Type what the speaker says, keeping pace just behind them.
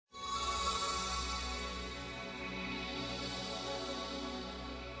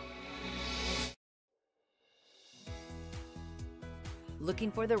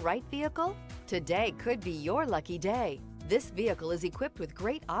Looking for the right vehicle? Today could be your lucky day. This vehicle is equipped with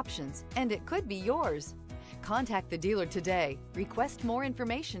great options, and it could be yours. Contact the dealer today, request more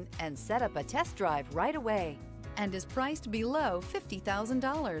information, and set up a test drive right away. And is priced below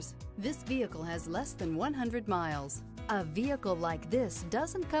 $50,000. This vehicle has less than 100 miles. A vehicle like this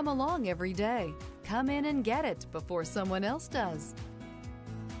doesn't come along every day. Come in and get it before someone else does.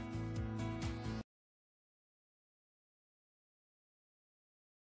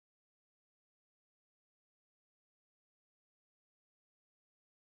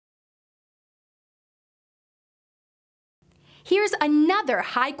 Here's another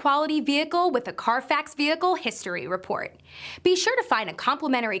high-quality vehicle with a Carfax Vehicle History Report. Be sure to find a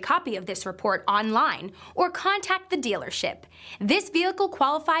complimentary copy of this report online or contact the dealership. This vehicle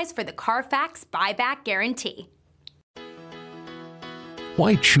qualifies for the Carfax Buyback Guarantee.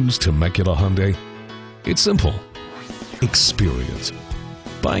 Why choose Temecula Hyundai? It's simple. Experience.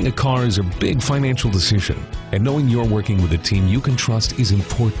 Buying a car is a big financial decision, and knowing you're working with a team you can trust is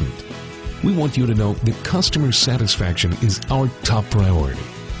important. We want you to know that customer satisfaction is our top priority.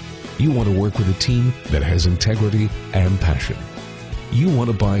 You want to work with a team that has integrity and passion. You want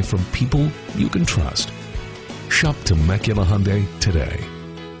to buy from people you can trust. Shop Temecula Hyundai today.